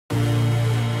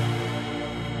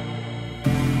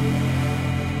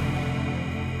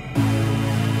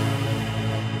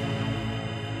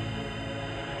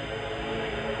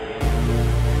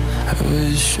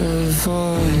wish a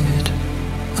void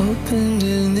opened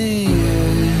in the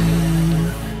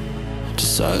air to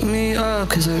suck me up,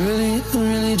 cause I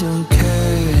really don't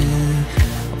care.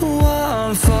 While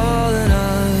I'm falling,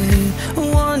 I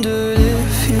wondered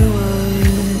if you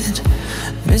would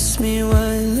miss me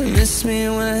when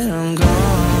I'm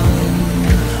gone.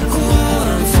 While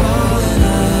I'm falling,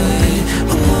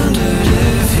 I wondered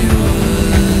if you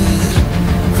would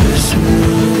miss me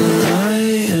when I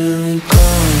am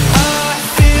gone. I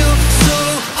feel so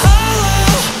hollow,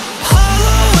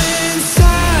 hollow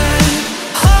inside,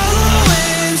 hollow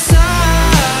inside.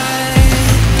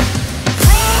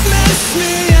 Promise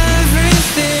me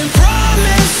everything,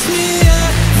 promise me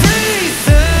everything,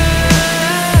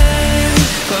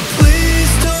 but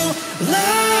please don't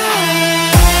lie.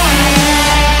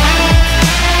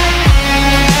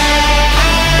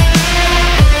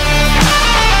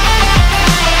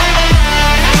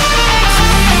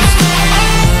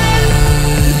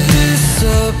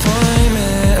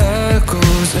 Disappointment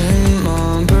echoes in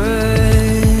my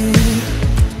brain.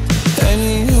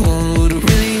 Anyone would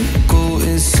really go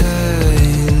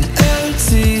insane.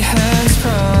 Empty hands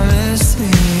promised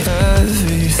me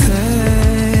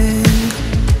everything.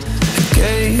 It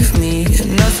gave me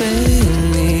nothing in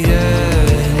the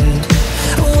end.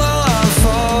 While I'm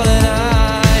falling,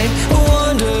 I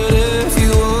wondered if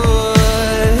you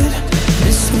would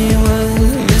miss me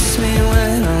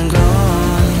when I'm gone.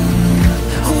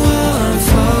 While I'm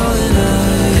falling,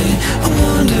 I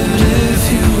wondered if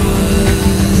you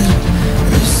would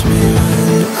miss me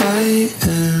when I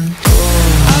am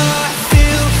gone. I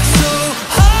feel so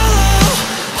hollow,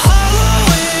 hollow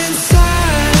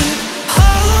inside,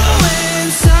 hollow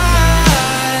inside.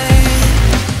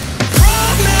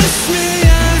 Promise me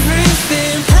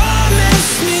everything,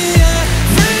 promise me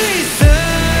everything,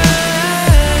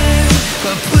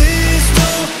 but please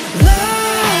don't lie.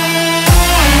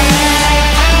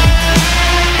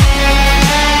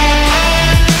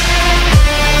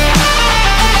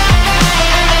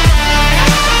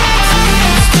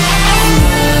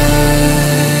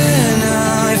 When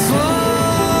I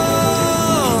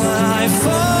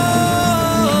fall,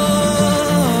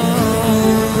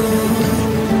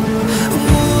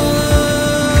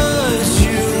 would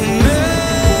you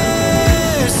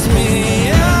miss me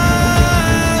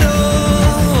at all?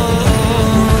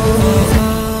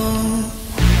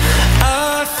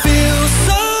 I feel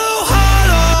so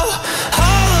hollow,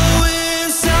 hollow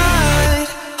inside,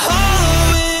 hollow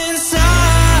inside.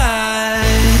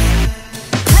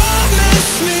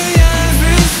 Promise me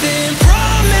everything,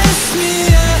 promise me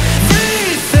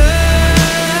everything,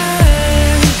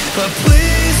 but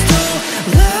please don't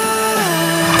lie.